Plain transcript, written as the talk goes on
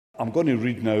I'm going to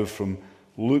read now from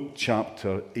Luke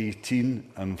chapter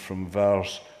 18 and from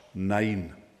verse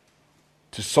 9.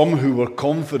 To some who were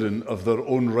confident of their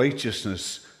own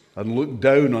righteousness and looked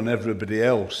down on everybody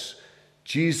else,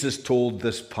 Jesus told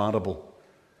this parable.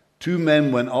 2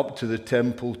 men went up to the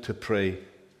temple to pray,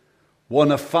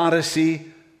 one a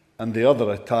Pharisee and the other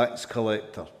a tax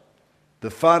collector. The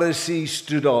Pharisee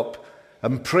stood up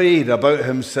and prayed about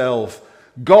himself,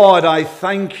 God, I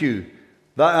thank you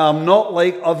that I am not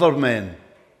like other men,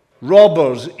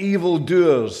 robbers,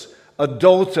 evildoers,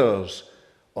 adulterers,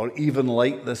 or even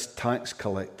like this tax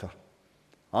collector.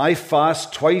 I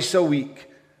fast twice a week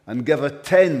and give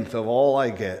 1/10 of all I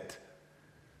get.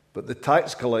 But the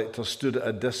tax collector stood at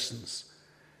a distance.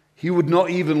 He would not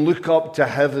even look up to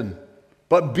heaven,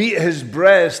 but beat his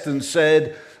breast and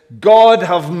said, God,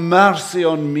 have mercy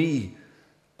on me,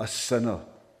 a sinner.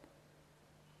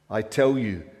 I tell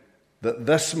you that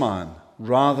this man,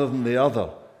 rather than the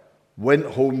other, went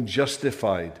home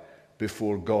justified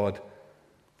before God.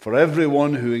 For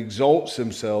everyone who exalts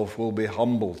himself will be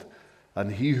humbled,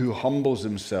 and he who humbles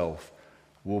himself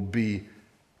will be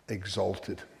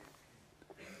exalted.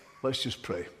 Let's just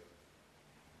pray.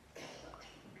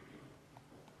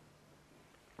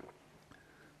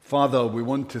 Father, we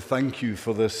want to thank you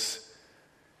for this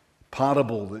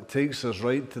parable that takes us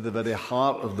right to the very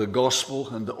heart of the gospel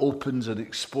and opens and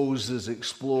explores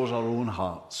our own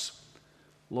hearts.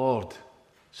 Lord,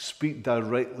 speak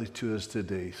directly to us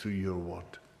today through your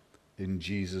word. In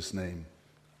Jesus' name,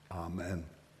 amen.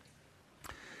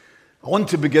 I want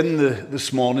to begin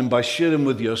this morning by sharing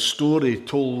with you a story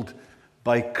told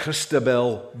by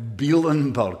Christabel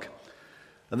Bielenberg.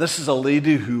 And this is a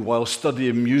lady who, while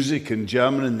studying music in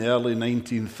Germany in the early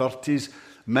 1930s,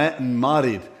 met and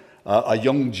married a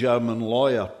young German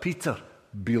lawyer, Peter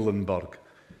Bielenberg.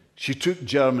 She took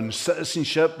German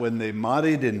citizenship when they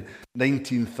married in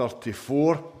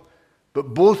 1934,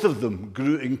 but both of them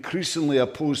grew increasingly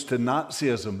opposed to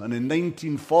Nazism, and in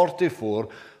 1944,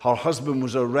 her husband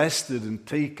was arrested and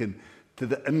taken to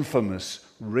the infamous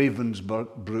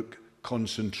Ravensbrück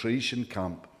concentration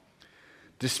camp.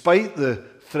 Despite the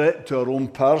threat to her own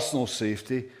personal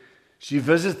safety, she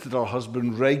visited her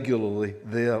husband regularly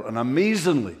there, and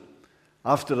amazingly,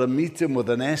 after a meeting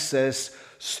with an SS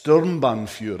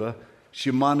Sturmbannführer, she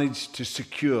managed to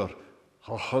secure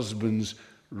her husband's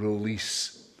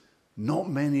release.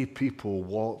 Not many people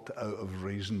walked out of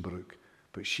Ravensbrück,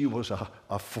 but she was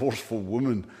a forceful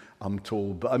woman, I'm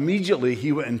told. But immediately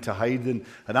he went into hiding,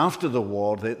 and after the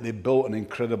war, they built an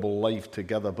incredible life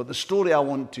together. But the story I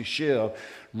want to share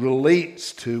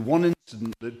relates to one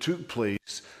incident that took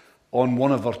place on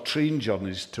one of her train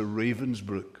journeys to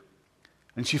Ravensbrück.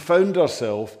 And she found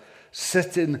herself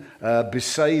sitting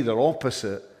beside or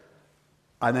opposite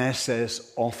an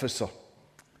SS officer.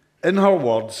 In her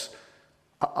words,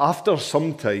 after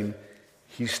some time,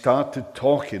 he started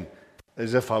talking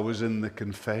as if I was in the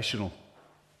confessional.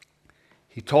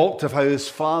 He talked of how his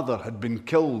father had been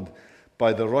killed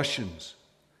by the Russians.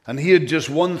 And he had just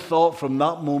one thought from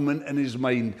that moment in his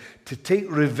mind: to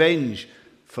take revenge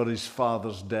for his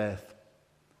father's death.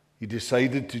 He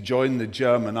decided to join the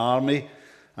German army,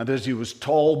 and as he was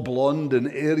tall, blonde, and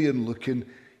Aryan-looking,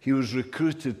 he was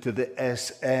recruited to the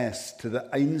SS, to the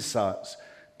Einsatz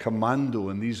Kommando,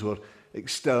 and these were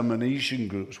extermination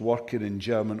groups working in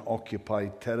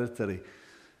German-occupied territory.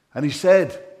 And he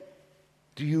said,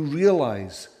 do you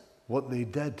realize what they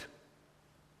did?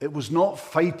 It was not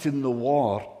fighting the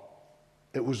war,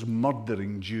 it was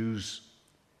murdering Jews.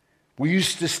 We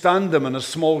used to stand them in a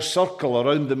small circle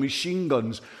around the machine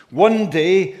guns. One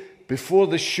day, before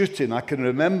the shooting, I can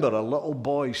remember a little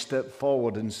boy stepped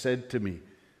forward and said to me,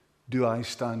 do I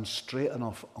stand straight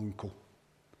enough, Uncle?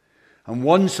 And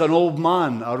once an old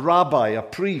man, a rabbi, a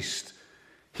priest,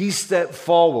 he stepped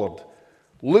forward,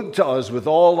 looked at us with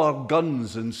all our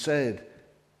guns and said,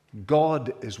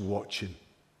 God is watching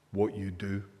what you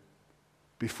do.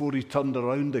 Before he turned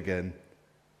around again,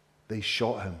 they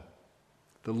shot him.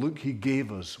 The look he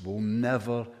gave us will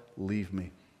never leave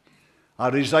me. I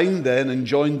resigned then and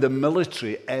joined the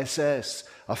military SS,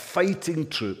 a fighting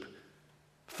troop.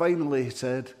 Finally, he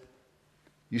said,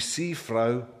 you see,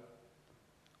 Frau,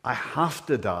 I have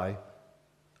to die,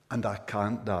 and I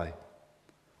can't die.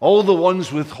 All the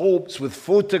ones with hopes, with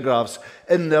photographs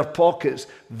in their pockets,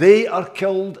 they are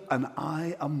killed, and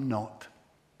I am not.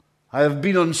 I have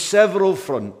been on several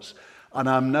fronts, and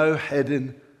I'm now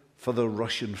heading for the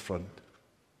Russian front.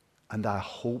 And I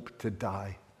hope to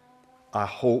die. I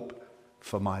hope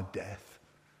for my death.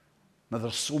 Now,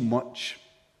 there's so much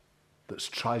that's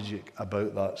tragic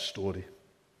about that story.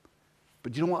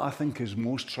 But do you know what I think is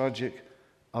most tragic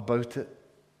about it?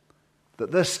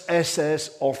 that this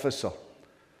SS officer,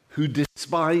 who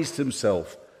despised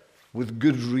himself with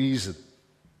good reason,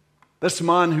 this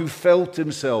man who felt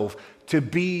himself to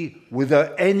be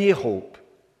without any hope,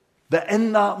 that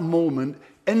in that moment,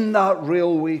 in that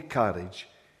railway carriage,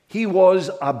 he was,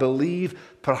 I believe,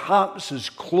 perhaps as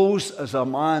close as a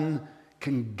man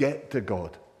can get to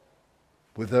God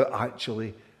without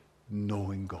actually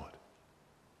knowing God.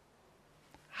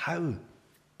 How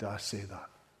do I say that?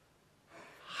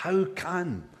 How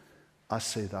can I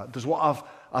say that? Does what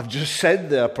I've just said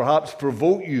there perhaps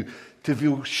provoke you to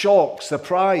feel shocked,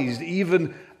 surprised,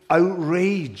 even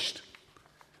outraged?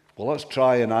 Well, let's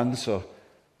try and answer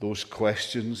those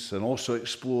questions and also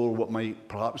explore what might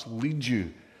perhaps lead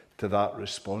you to that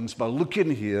response by looking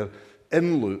here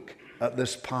in Luke at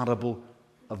this parable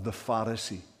of the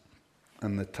Pharisee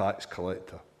and the tax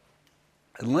collector.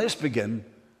 And let's begin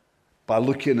by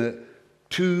looking at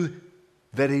two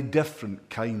very different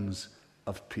kinds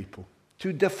of people.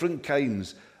 Two different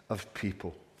kinds of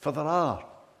people. For there are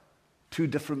two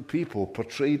different people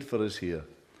portrayed for us here.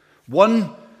 One,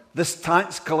 this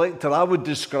tax collector, I would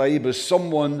describe as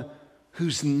someone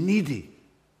who's needy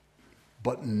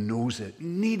but knows it.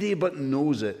 Needy but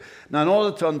knows it. Now, in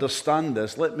order to understand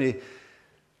this, let me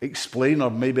explain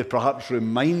or maybe perhaps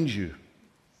remind you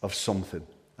of something.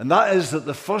 And that is that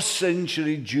the first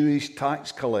century Jewish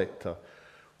tax collector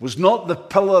was not the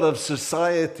pillar of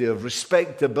society, of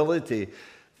respectability,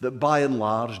 that by and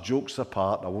large, jokes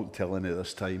apart, I won't tell any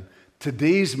this time,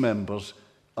 today's members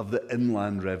of the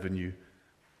Inland Revenue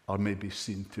are maybe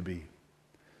seen to be.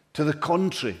 To the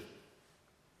contrary,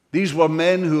 these were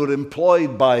men who were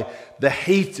employed by the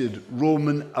hated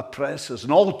Roman oppressors.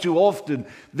 And all too often,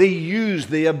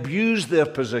 they abused their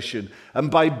position. And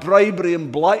by bribery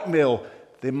and blackmail,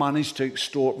 they managed to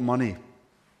extort money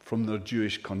from their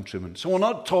Jewish countrymen. So we're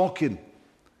not talking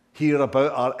here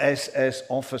about our SS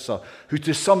officer, who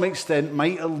to some extent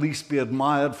might at least be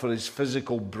admired for his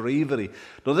physical bravery.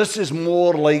 No, this is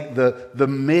more like the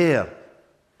mayor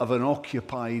of an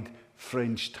occupied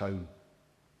French town.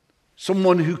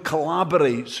 Someone who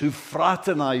collaborates, who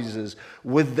fraternizes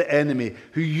with the enemy,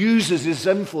 who uses his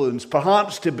influence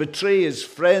perhaps to betray his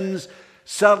friends,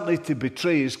 certainly to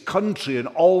betray his country, and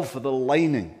all for the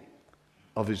lining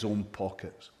of his own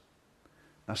pockets.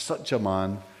 Now, such a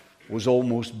man was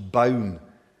almost bound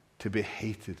to be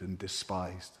hated and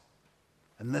despised.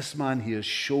 And this man here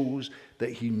shows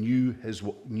that he knew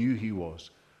he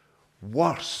was.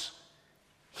 Worse,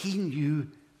 he knew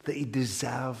that he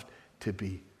deserved to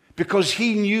be. Because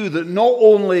he knew that not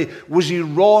only was he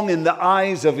wrong in the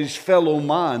eyes of his fellow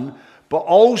man, but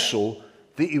also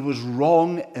that he was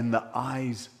wrong in the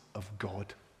eyes of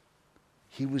God.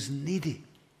 He was needy,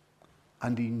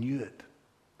 and he knew it.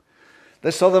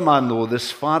 This other man, though,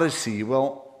 this Pharisee,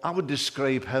 well, I would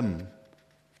describe him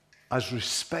as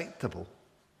respectable,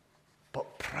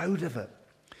 but proud of it.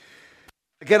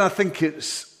 Again, I think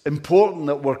it's important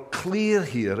that we're clear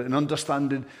here in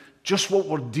understanding just what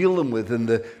we're dealing with in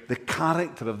the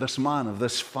character of this man, of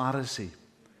this Pharisee.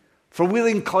 For we're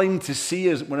inclined to see,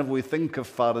 as whenever we think of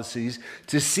Pharisees,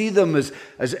 to see them as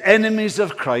enemies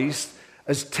of Christ,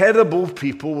 as terrible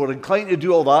people. We're inclined to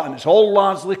do all that, and it's all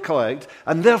largely correct.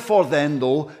 And therefore then,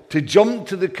 though, to jump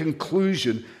to the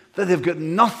conclusion that they've got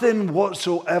nothing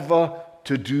whatsoever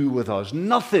to do with us.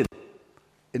 Nothing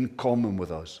in common with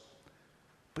us.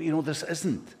 But you know, this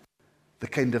isn't the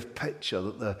kind of picture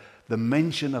that the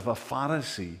mention of a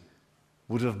Pharisee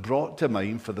would have brought to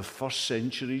mind for the first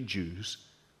century Jews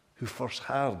who first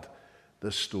heard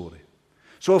this story.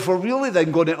 So if we're really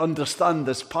then going to understand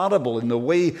this parable in the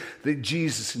way that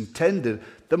Jesus intended,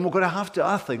 then we're going to have to,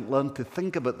 I think, learn to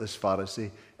think about this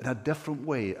Pharisee in a different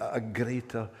way, at a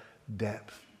greater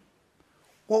depth.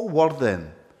 What were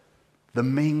then the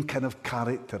main kind of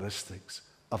characteristics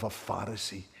of a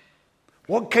Pharisee?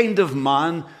 What kind of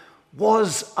man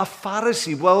was a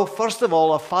Pharisee? Well, first of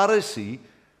all, a Pharisee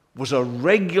was a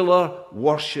regular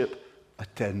worship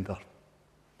attender.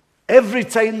 Every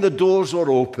time the doors were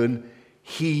open,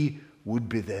 he would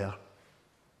be there.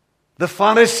 The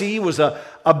Pharisee was a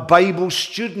Bible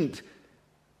student.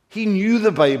 He knew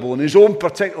the Bible in his own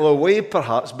particular way,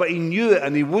 perhaps, but he knew it,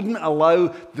 and he wouldn't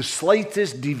allow the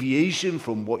slightest deviation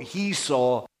from what he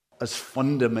saw as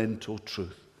fundamental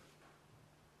truth.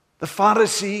 The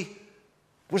Pharisee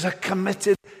was a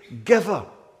committed giver.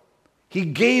 He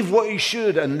gave what he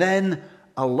should, and then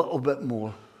a little bit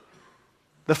more.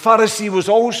 The Pharisee was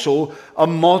also a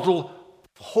model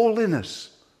of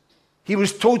holiness. He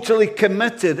was totally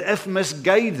committed, if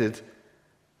misguided,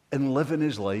 in living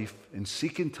his life, in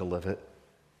seeking to live it,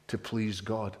 to please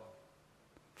God.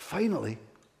 Finally,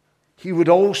 he would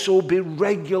also be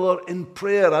regular in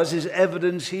prayer, as is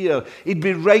evidence here. He'd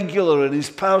be regular in his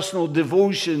personal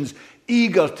devotions,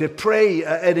 eager to pray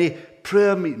at any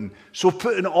prayer meeting. So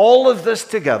putting all of this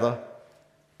together,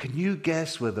 can you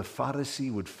guess where the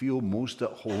Pharisee would feel most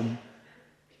at home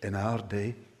in our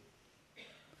day?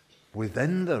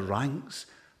 Within the ranks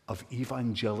of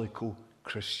evangelical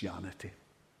Christianity.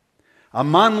 A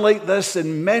man like this,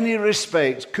 in many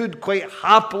respects, could quite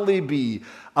happily be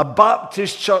a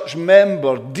Baptist church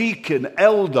member, deacon,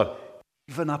 elder,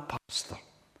 even a pastor,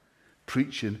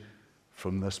 preaching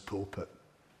from this pulpit.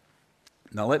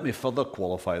 Now, let me further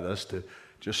qualify this to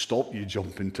just stop you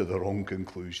jumping to the wrong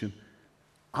conclusion.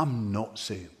 I'm not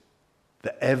saying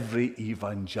that every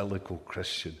evangelical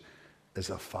Christian is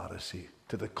a Pharisee.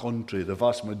 To the contrary, the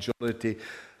vast majority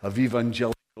of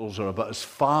evangelicals are about as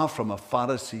far from a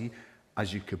Pharisee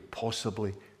as you could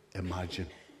possibly imagine.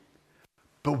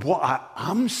 But what I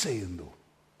am saying, though,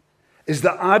 is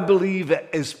that I believe it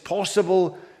is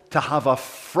possible to have a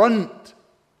front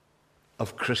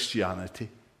of Christianity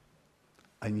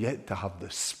and yet to have the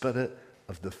spirit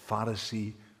of the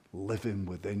Pharisee living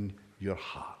within your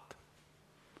heart.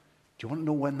 Do you want to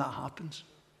know when that happens?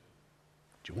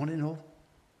 Do you want to know?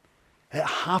 It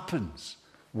happens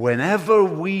whenever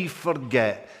we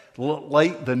forget,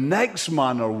 like the next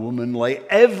man or woman, like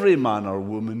every man or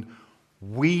woman,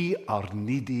 we are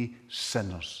needy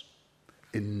sinners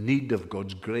in need of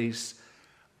God's grace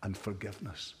and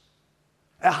forgiveness.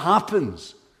 It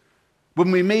happens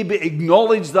when we maybe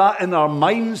acknowledge that in our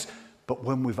minds, but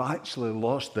when we've actually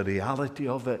lost the reality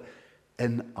of it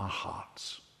in our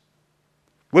hearts.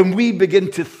 When we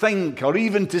begin to think or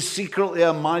even to secretly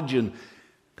imagine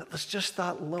that there's just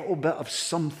that little bit of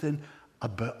something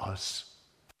about us.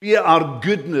 Be it our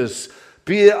goodness,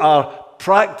 be it our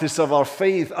practice of our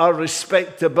faith, our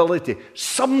respectability,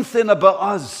 something about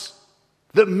us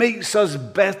that makes us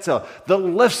better, that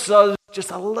lifts us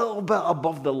just a little bit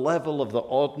above the level of the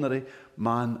ordinary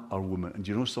man or woman. And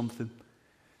do you know something?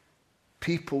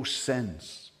 People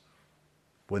sense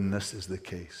when this is the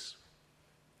case.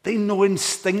 They know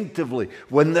instinctively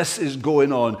when this is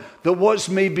going on, that what's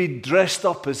maybe dressed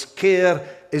up as care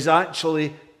is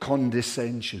actually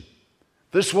condescension.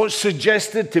 This what's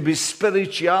suggested to be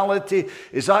spirituality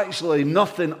is actually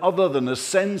nothing other than a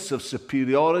sense of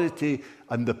superiority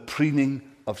and the preening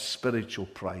of spiritual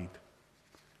pride.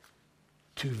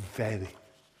 Two very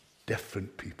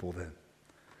different people then.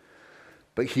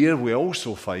 But here we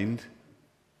also find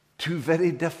two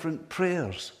very different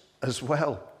prayers as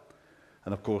well.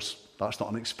 And of course, that's not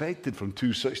unexpected from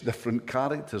two such different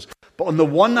characters. But on the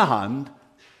one hand,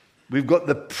 we've got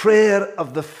the prayer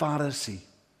of the Pharisee,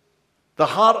 the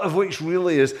heart of which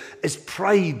really is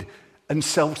pride and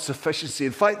self-sufficiency.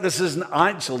 In fact, this isn't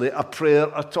actually a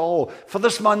prayer at all. For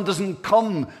this man doesn't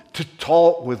come to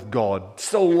talk with God,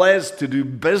 still less to do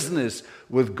business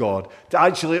with God, to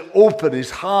actually open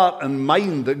his heart and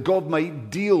mind that God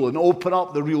might deal and open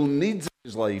up the real needs of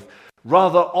his life.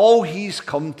 Rather, all he's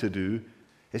come to do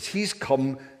is he's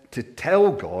come to tell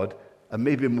God, and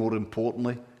maybe more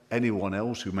importantly, anyone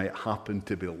else who might happen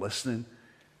to be listening,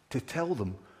 to tell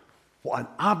them what an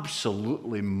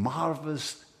absolutely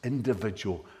marvelous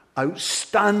individual,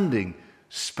 outstanding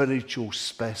spiritual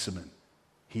specimen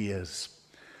he is.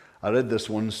 I read this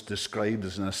once described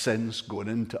as, in a sense, going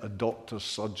into a doctor's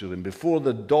surgery, and before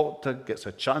the doctor gets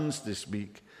a chance to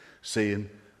speak, saying,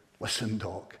 "Listen,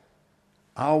 doc,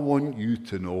 I want you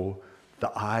to know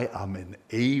that I am in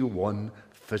A1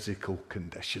 physical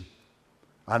condition.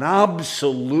 An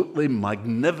absolutely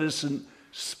magnificent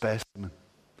specimen.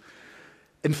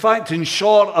 In fact, in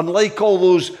short, unlike all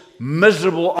those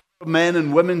miserable other men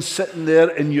and women sitting there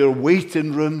in your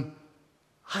waiting room,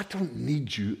 I don't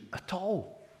need you at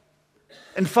all.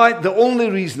 In fact, the only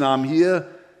reason I'm here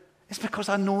is because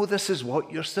I know this is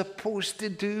what you're supposed to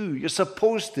do. You're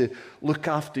supposed to look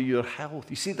after your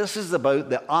health. You see, this is about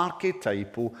the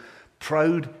archetypal,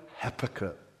 proud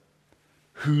hypocrite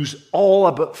who's all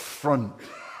about front,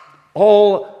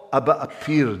 all about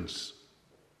appearance,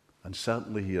 and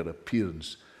certainly here,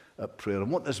 appearance at prayer.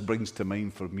 And what this brings to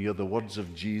mind for me are the words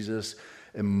of Jesus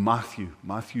in Matthew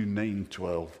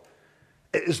 9:12.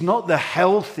 It is not the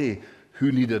healthy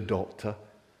who need a doctor,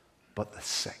 but the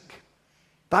sick.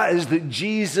 That is, that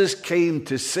Jesus came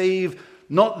to save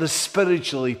not the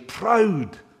spiritually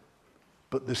proud,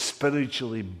 but the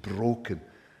spiritually broken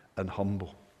and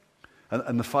humble.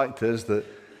 And the fact is that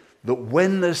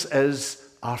when this is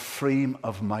our frame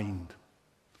of mind,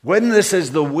 when this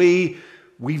is the way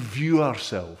we view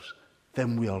ourselves,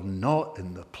 then we are not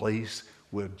in the place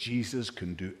where Jesus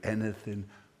can do anything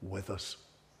with us.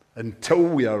 Until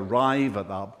we arrive at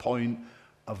that point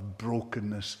of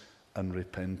brokenness and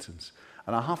repentance.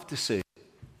 And I have to say,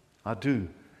 I do,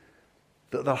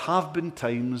 that there have been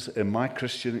times in my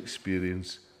Christian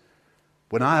experience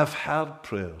when I have heard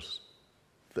prayers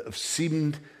that have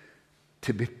seemed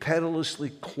to be perilously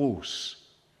close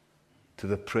to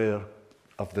the prayer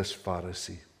of this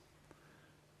Pharisee.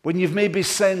 When you've maybe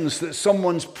sensed that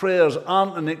someone's prayers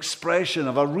aren't an expression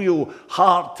of a real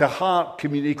heart-to-heart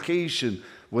communication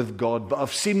with God, but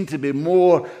have seemed to be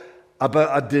more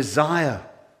about a desire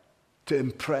to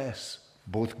impress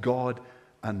both God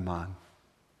and man.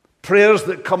 Prayers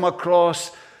that come across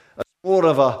as more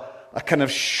of a kind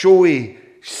of showy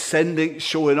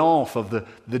showing off of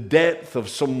the depth of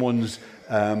someone's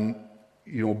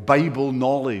Bible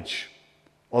knowledge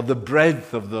or the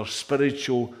breadth of their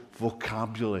spiritual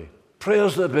vocabulary.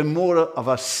 Prayers that have been more of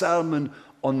a sermon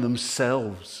on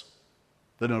themselves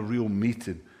than a real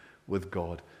meeting with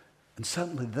God. And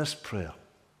certainly this prayer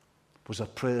was a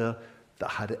prayer that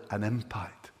had an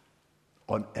impact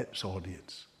on its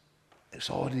audience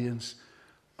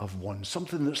of one.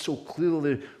 Something that's so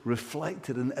clearly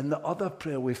reflected in the other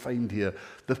prayer we find here,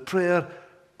 the prayer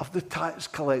of the tax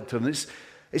collector. And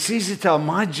it's easy to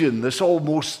imagine this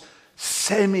almost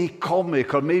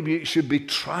semi-comic, or maybe it should be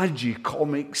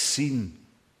tragicomic scene.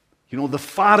 The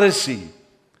Pharisee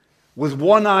with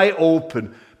one eye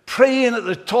open, praying at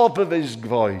the top of his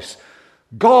voice,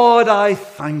 God, I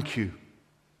thank you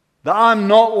that I'm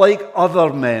not like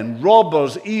other men,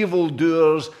 robbers,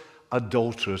 evildoers,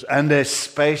 adulterers, and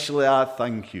especially I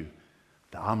thank you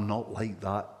that I'm not like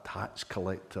that tax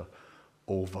collector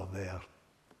over there.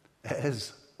 It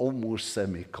is almost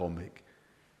semi-comic,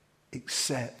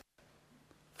 except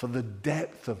for the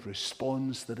depth of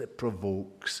response that it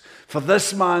provokes. For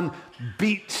this man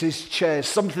beats his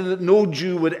chest, something that no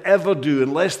Jew would ever do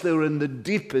unless they were in the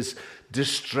deepest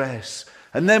distress.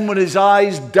 And then with his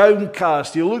eyes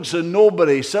downcast, he looks at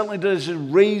nobody, he certainly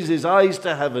doesn't raise his eyes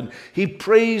to heaven. He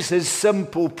prays his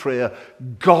simple prayer,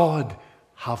 God,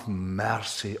 have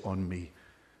mercy on me,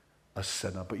 a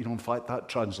sinner. But in fact, that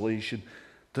translation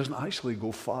doesn't actually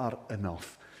go far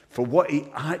enough. For what he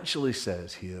actually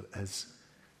says here is,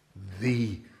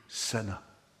 the sinner.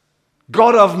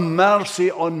 God, have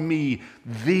mercy on me,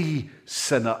 the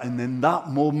sinner. And in that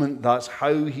moment, that's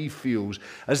how he feels,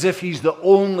 as if he's the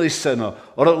only sinner,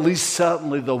 or at least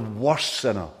certainly the worst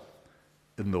sinner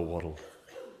in the world.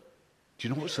 Do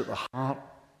you know what's at the heart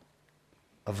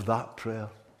of that prayer?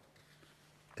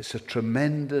 It's a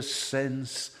tremendous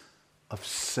sense of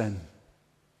sin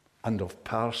and of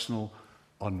personal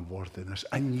unworthiness,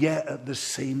 and yet at the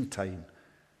same time,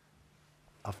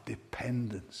 of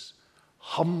dependence,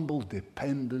 humble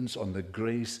dependence on the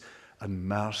grace and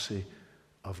mercy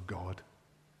of God.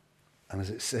 And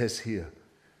as it says here,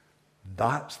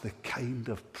 that's the kind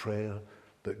of prayer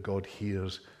that God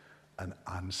hears and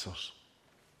answers.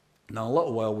 Now, in a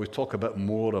little while, we'll talk a bit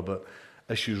more about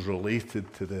issues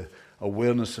related to the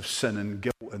awareness of sin and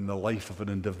guilt in the life of an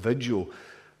individual.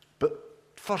 But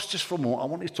first, just for a moment, I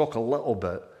want to talk a little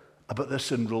bit about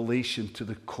this in relation to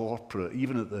the corporate,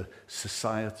 even at the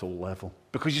societal level.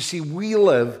 Because you see, we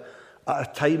live at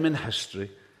a time in history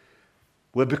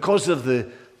where, because of the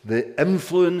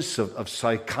influence of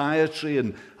psychiatry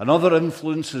and other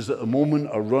influences at the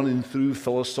moment are running through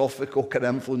philosophical kind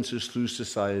of influences through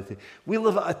society, we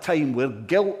live at a time where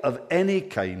guilt of any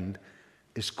kind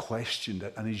is questioned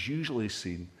and is usually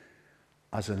seen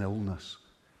as an illness.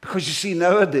 Because you see,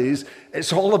 nowadays,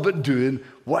 it's all about doing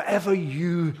whatever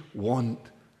you want.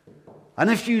 And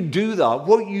if you do that,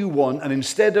 what you want, and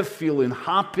instead of feeling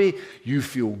happy, you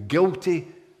feel guilty,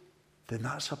 then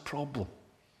that's a problem.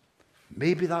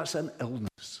 Maybe that's an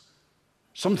illness.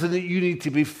 Something that you need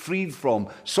to be freed from.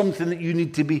 Something that you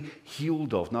need to be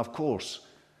healed of. Now, of course,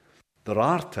 there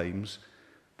are times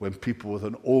when people with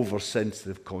an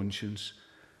oversensitive conscience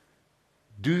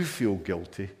do feel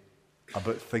guilty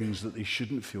about things that they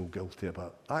shouldn't feel guilty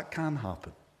about. That can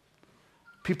happen.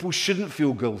 People shouldn't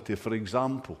feel guilty, for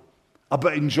example,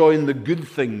 about enjoying the good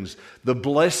things, the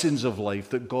blessings of life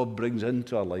that God brings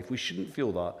into our life. We shouldn't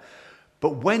feel that.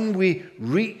 But when we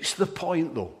reach the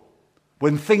point, though,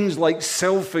 when things like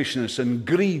selfishness and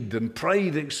greed and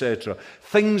pride, etc.,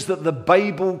 things that the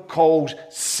Bible calls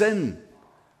sin,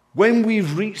 when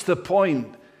we've reached the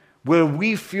point where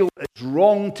we feel it's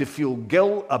wrong to feel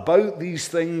guilt about these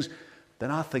things, then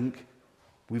I think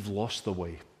we've lost the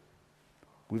way.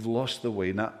 We've lost the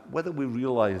way. Now, whether we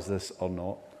realize this or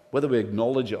not, whether we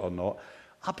acknowledge it or not,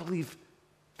 I believe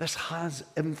this has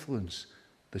influenced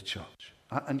the church.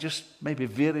 And just maybe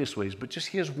various ways, but just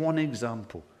here's one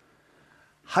example.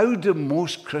 How do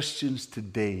most Christians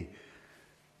today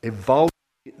evaluate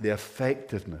the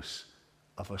effectiveness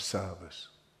of a service.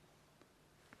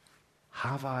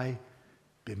 Have I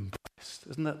been blessed?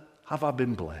 Isn't it? Have I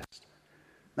been blessed?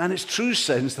 And in its true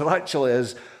sense, there actually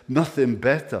is nothing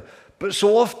better. But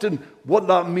so often, what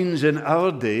that means in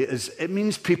our day is it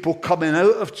means people coming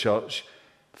out of church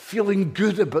feeling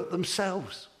good about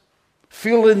themselves,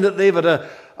 feeling that they've had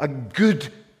a good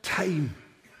time.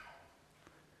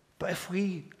 But if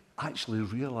we actually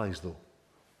realize, though,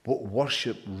 what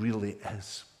worship really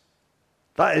is,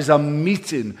 that is a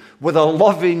meeting with a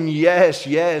loving yes,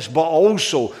 yes, but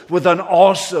also with an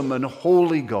awesome and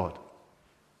holy God,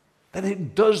 then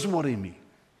it does worry me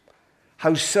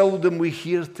how seldom we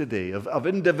hear today of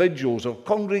individuals, of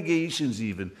congregations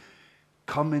even,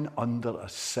 coming under a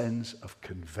sense of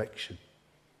conviction,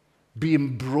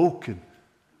 being broken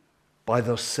by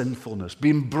their sinfulness,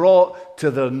 being brought to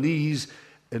their knees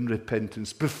in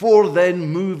repentance, before then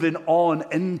moving on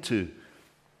into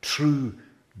true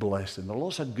blessing. There are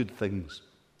lots of good things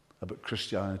about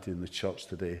Christianity in the church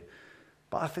today,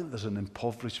 but I think there's an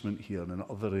impoverishment here and in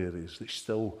other areas that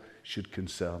still should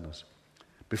concern us.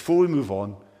 Before we move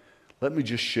on, let me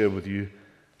just share with you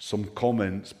some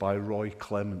comments by Roy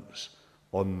Clements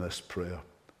on this prayer.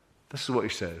 This is what he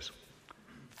says.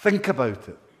 Think about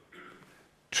it.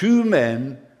 2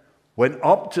 men went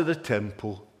up to the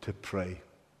temple to pray.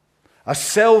 A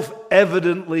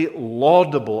self-evidently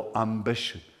laudable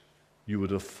ambition, you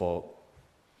would have thought.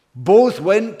 Both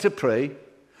went to pray,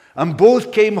 and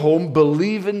both came home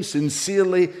believing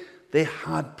sincerely they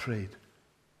had prayed.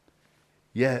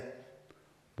 Yet,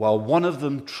 while one of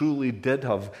them truly did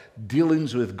have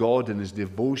dealings with God in his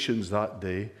devotions that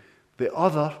day, the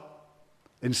other,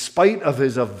 in spite of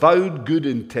his avowed good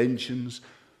intentions,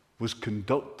 was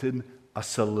conducting a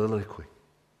soliloquy,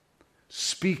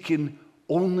 speaking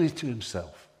only to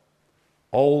himself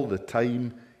all the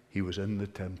time he was in the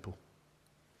temple.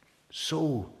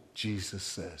 So, Jesus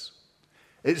says,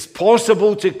 it's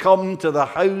possible to come to the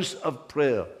house of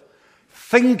prayer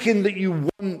thinking that you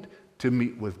want to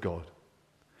meet with God,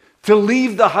 to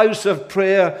leave the house of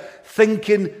prayer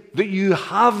thinking that you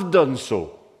have done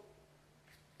so,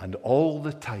 and all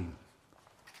the time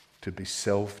to be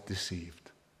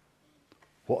self-deceived.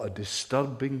 What a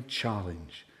disturbing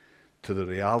challenge to the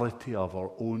reality of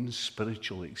our own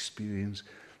spiritual experience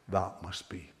that must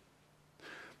be.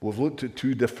 We've looked at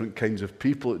 2 different kinds of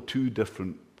people, at 2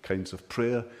 different kinds of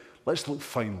prayer. Let's look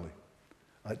finally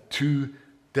at 2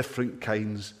 different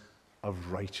kinds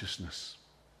of righteousness.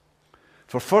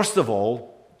 For first of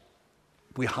all,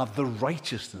 we have the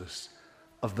righteousness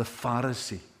of the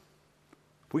Pharisee,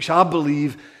 which I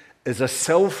believe is a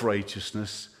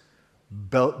self-righteousness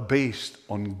based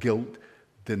on guilt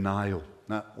denial.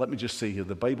 Now, let me just say here,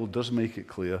 the Bible does make it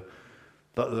clear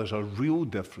that there's a real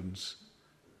difference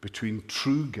between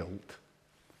true guilt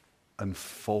and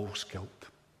false guilt.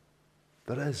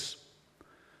 There is.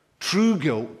 True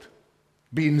guilt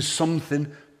being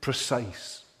something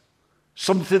precise,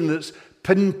 something that's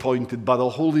pinpointed by the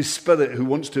Holy Spirit who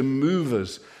wants to move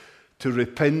us to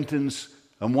repentance,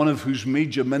 and one of whose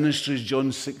major ministries,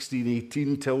 John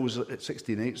 16:8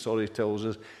 tells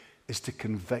us, is to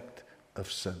convict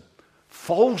of sin.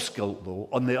 False guilt, though,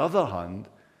 on the other hand,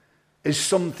 is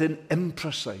something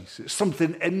imprecise. It's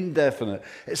something indefinite.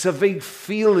 It's a vague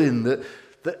feeling that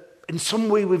in some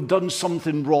way we've done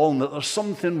something wrong, that there's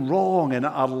something wrong in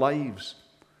our lives.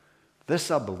 This,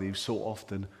 I believe, so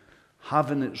often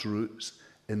having its roots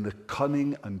in the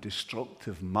cunning and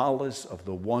destructive malice of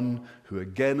the one who,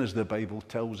 again, as the Bible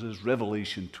tells us,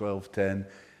 Revelation 12:10,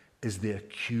 is the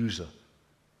accuser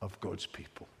of God's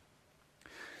people.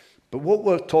 But what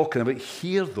we're talking about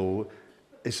here, though,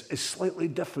 is slightly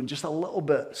different, just a little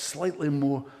bit, slightly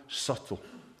more subtle.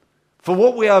 For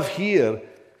what we have here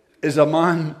is a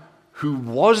man who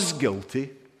was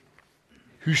guilty,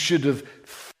 who should have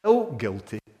felt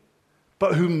guilty,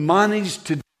 but who managed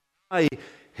to deny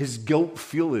his guilt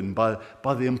feeling by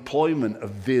the employment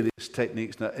of various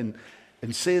techniques. Now,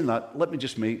 in saying that, let me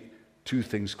just make 2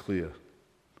 things clear.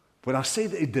 When I say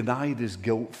that he denied his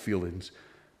guilt feelings,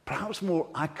 perhaps more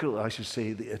accurately I should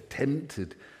say that he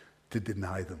attempted to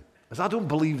deny them, as I don't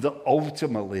believe that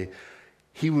ultimately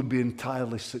he would be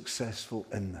entirely successful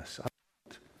in this.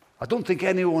 I don't think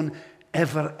anyone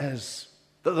ever is.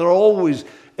 That there are always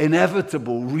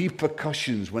inevitable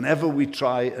repercussions whenever we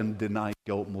try and deny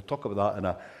guilt. And we'll talk about that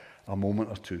in a moment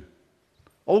or 2.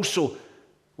 Also,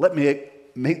 let me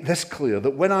make this clear,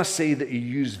 that when I say that he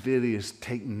used various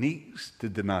techniques to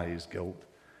deny his guilt,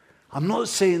 I'm not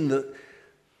saying that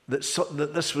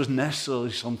this was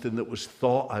necessarily something that was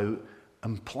thought out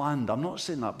and planned. I'm not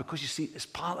saying that because, you see, it's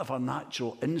part of our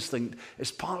natural instinct.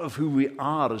 It's part of who we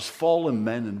are as fallen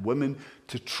men and women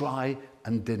to try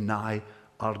and deny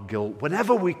our guilt.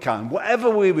 Whenever we can, whatever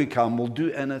way we can, we'll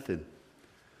do anything.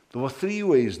 There were 3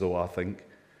 ways, though, I think,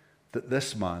 that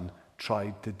this man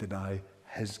tried to deny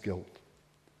his guilt.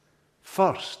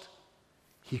 First,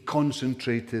 he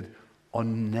concentrated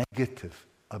on negative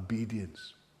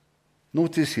obedience.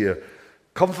 Notice here,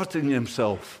 comforting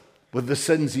himself with the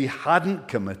sins he hadn't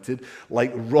committed,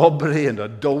 like robbery and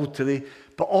adultery,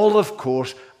 but all, of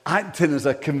course, acting as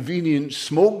a convenient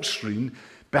smokescreen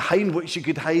behind which he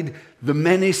could hide the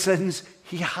many sins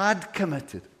he had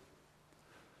committed.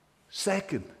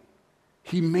 Second,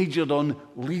 he majored on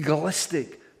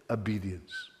legalistic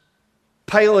obedience,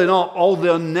 piling up all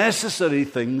the unnecessary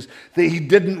things that he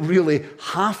didn't really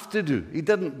have to do. He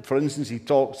didn't, for instance, he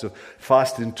talks of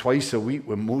fasting twice a week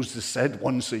when Moses said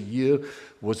once a year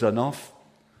was enough.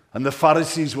 And the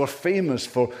Pharisees were famous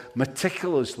for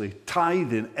meticulously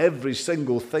tithing every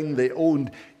single thing they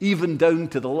owned, even down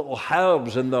to the little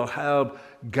herbs in their herb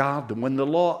garden, when the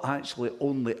law actually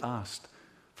only asked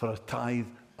for a tithe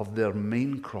of their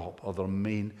main crop or their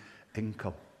main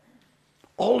income.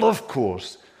 All, of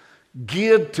course,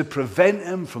 geared to prevent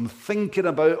him from thinking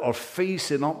about or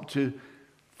facing up to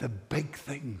the big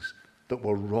things that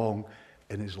were wrong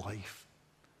in his life.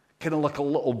 Kind of like a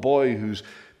little boy who's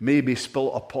maybe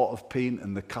spilt a pot of paint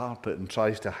in the carpet and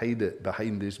tries to hide it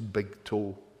behind his big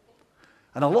toe.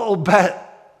 And a little bit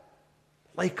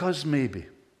like us, maybe.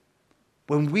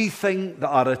 When we think that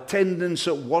our attendance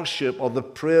at worship or the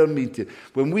prayer meeting,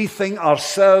 when we think our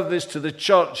service to the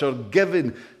church or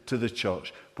giving to the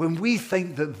church, when we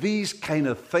think that these kind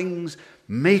of things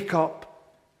make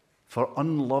up for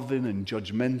unloving and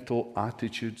judgmental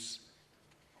attitudes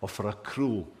or for a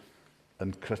cruel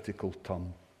and critical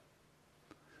tongue.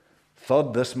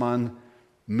 Third, this man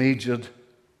majored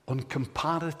on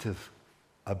comparative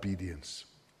obedience.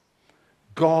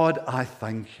 God, I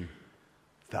thank you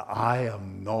that I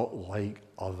am not like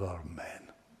other men.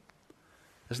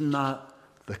 Isn't that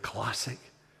the classic?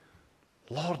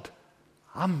 Lord,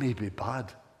 I may be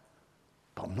bad,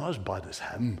 but I'm not as bad as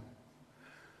him.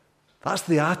 That's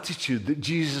the attitude that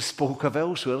Jesus spoke of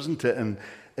elsewhere, isn't it,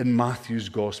 in Matthew's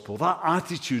gospel? That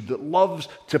attitude that loves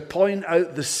to point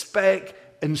out the speck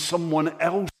in someone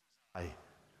else's eye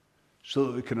so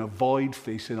that we can avoid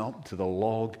facing up to the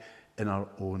log in our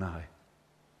own eye.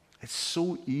 It's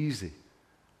so easy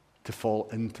to fall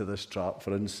into this trap.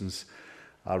 For instance,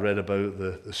 I read about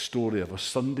the story of a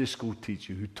Sunday school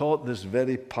teacher who taught this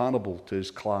very parable to his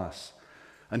class.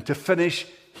 And to finish,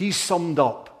 he summed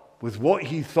up with what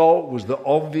he thought was the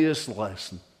obvious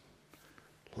lesson.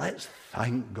 Let's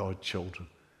thank God, children,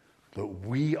 that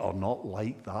we are not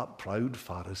like that proud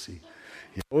Pharisee.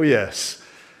 Oh, yes.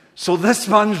 So this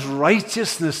man's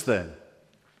righteousness then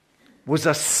was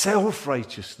a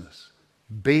self-righteousness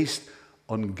based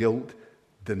on guilt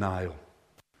denial.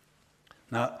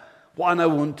 Now, what I now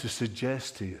want to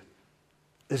suggest to you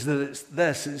is that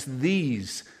it's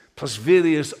these plus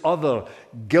various other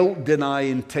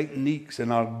guilt-denying techniques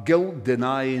in our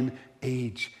guilt-denying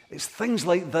age. It's things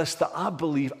like this that I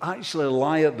believe actually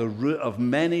lie at the root of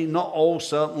many, not all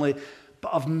certainly,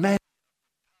 but of many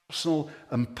personal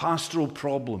and pastoral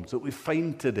problems that we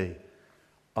find today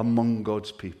among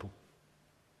God's people.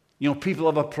 You know, people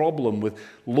have a problem with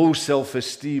low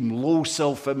self-esteem, low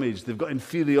self-image. They've got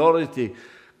inferiority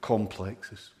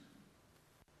complexes.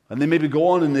 And they maybe go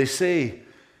on and they say,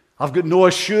 I've got no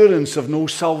assurance of no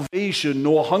salvation,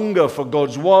 no hunger for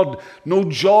God's word, no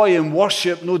joy in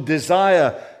worship, no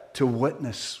desire to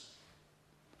witness.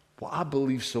 What I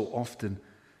believe so often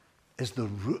is the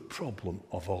root problem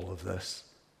of all of this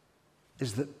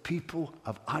is that people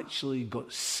have actually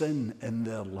got sin in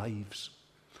their lives.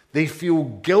 They feel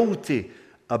guilty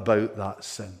about that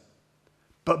sin.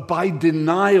 But by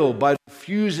denial, by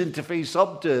refusing to face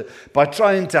up to it, by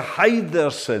trying to hide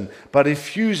their sin, by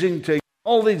refusing to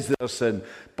acknowledge their sin,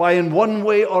 by in one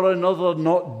way or another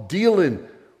not dealing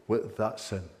with that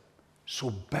sin.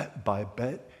 So bit by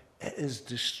bit, it is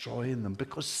destroying them.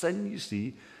 Because sin, you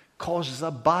see, causes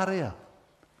a barrier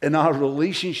in our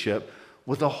relationship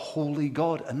with a holy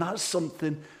God. And that's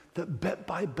something that bit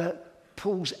by bit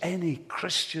pulls any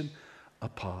Christian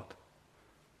apart.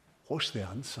 What's the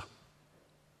answer?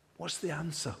 What's the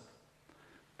answer?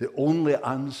 The only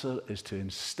answer is to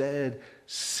instead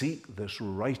seek this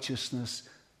righteousness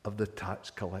of the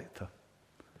tax collector.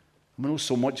 We know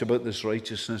so much about this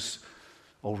righteousness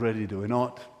already, do we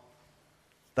not?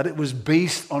 That it was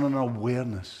based on an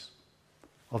awareness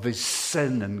of his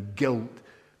sin and guilt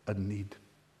and need.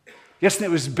 Yes, and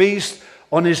it was based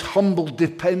on his humble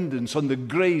dependence on the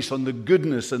grace, on the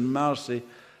goodness and mercy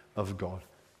of God.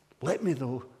 Let me,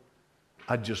 though,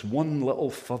 add just one little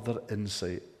further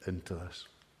insight into this.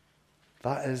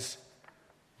 That is,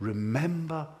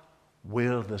 remember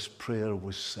where this prayer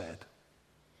was said.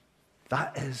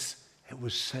 That is, it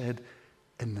was said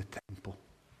in the temple.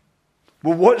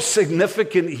 Well, what's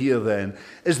significant here then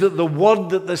is that the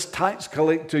word that this tax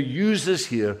collector uses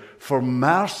here for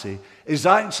mercy is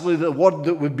actually the word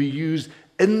that would be used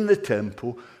in the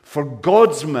temple for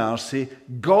God's mercy,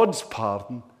 God's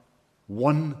pardon,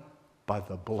 won by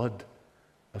the blood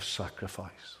of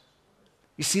sacrifice.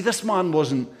 You see, this man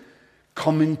wasn't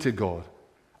coming to God,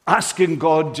 asking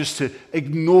God just to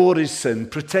ignore his sin,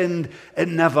 pretend it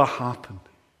never happened.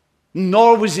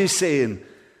 Nor was he saying,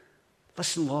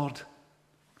 listen, Lord,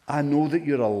 I know that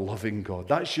you're a loving God.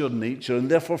 That's your nature, and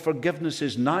therefore forgiveness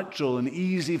is natural and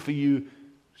easy for you,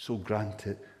 so grant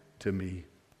it to me.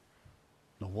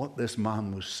 Now, what this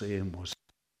man was saying was,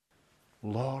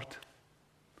 Lord,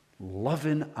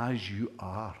 loving as you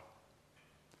are,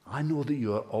 I know that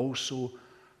you are also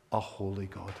a holy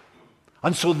God.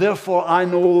 And so therefore I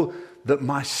know that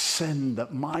my sin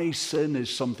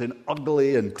is something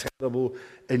ugly and terrible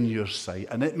in your sight.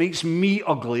 And it makes me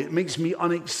ugly. It makes me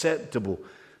unacceptable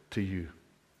to you.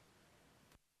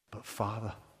 But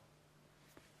Father,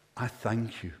 I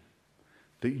thank you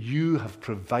that you have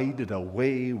provided a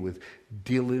way with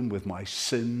dealing with my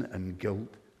sin and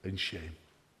guilt and shame.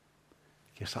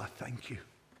 Yes, I thank you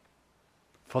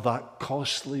for that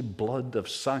costly blood of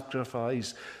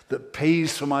sacrifice that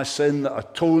pays for my sin, that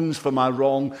atones for my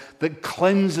wrong, that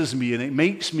cleanses me, and it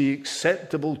makes me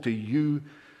acceptable to you,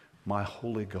 my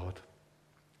holy God.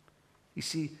 You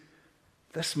see,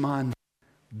 this man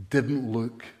didn't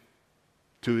look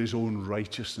to his own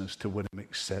righteousness to win him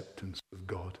acceptance of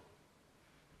God.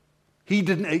 He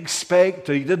didn't expect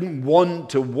or he didn't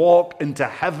want to walk into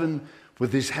heaven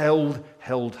with his head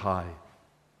held high.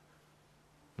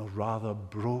 No, rather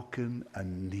broken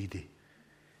and needy,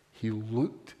 he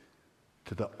looked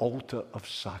to the altar of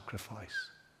sacrifice.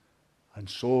 And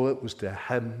so it was to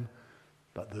him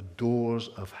that the doors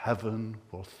of heaven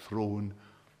were thrown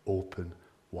open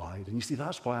wide. And you see,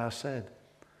 that's why I said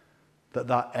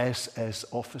that SS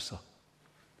officer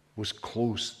was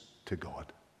close to God.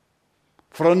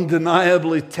 For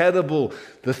undeniably terrible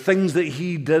the things that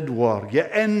he did were,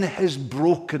 yet in his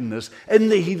brokenness, in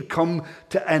that he'd come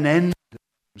to an end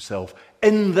himself.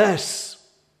 In this,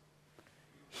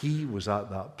 he was at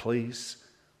that place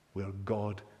where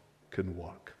God can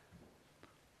work.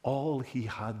 All he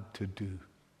had to do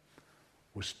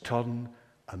was turn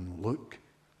and look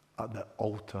at the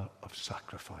altar of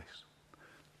sacrifice.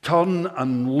 Turn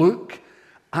and look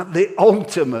at the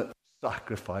ultimate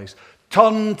sacrifice.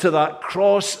 Turn to that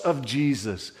cross of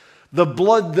Jesus, the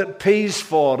blood that pays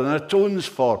for and atones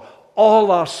for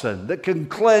all our sin, that can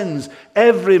cleanse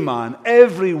every man,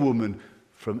 every woman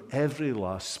from every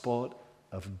last spot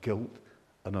of guilt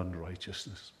and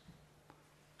unrighteousness.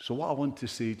 So what I want to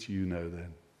say to you now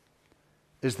then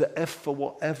is that if for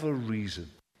whatever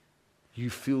reason you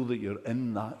feel that you're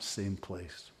in that same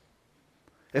place,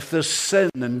 if there's sin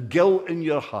and guilt in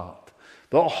your heart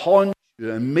that haunts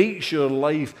you and makes your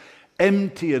life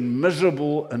empty and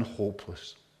miserable and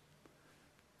hopeless,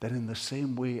 then in the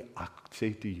same way I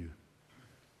say to you,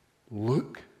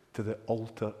 look to the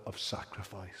altar of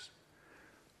sacrifice.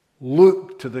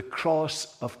 Look to the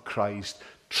cross of Christ.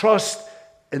 Trust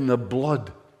in the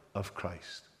blood of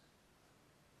Christ.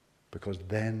 Because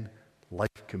then life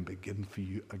can begin for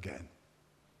you again.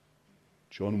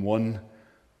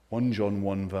 1 John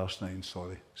 1 verse 9,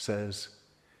 says,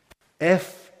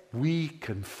 if we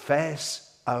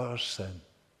confess our sin,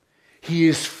 he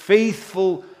is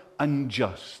faithful and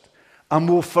just and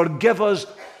will forgive us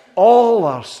all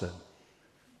our sin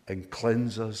and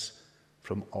cleanse us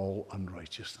from all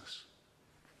unrighteousness.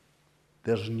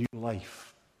 There's new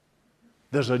life.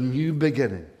 There's a new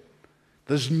beginning.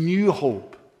 There's new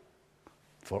hope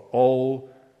for all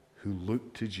who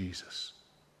look to Jesus.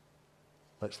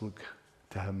 Let's look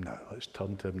to him now. Let's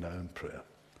turn to him now in prayer.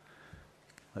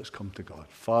 Let's come to God.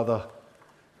 Father,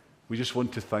 we just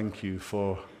want to thank you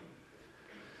for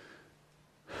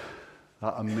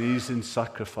that amazing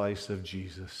sacrifice of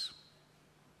Jesus.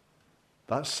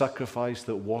 That sacrifice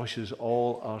that washes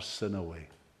all our sin away.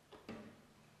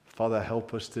 Father,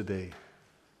 help us today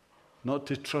not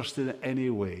to trust in any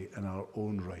way in our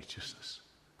own righteousness,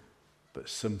 but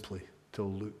simply to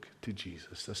look to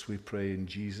Jesus. This we pray in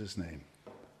Jesus' name.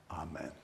 Amen.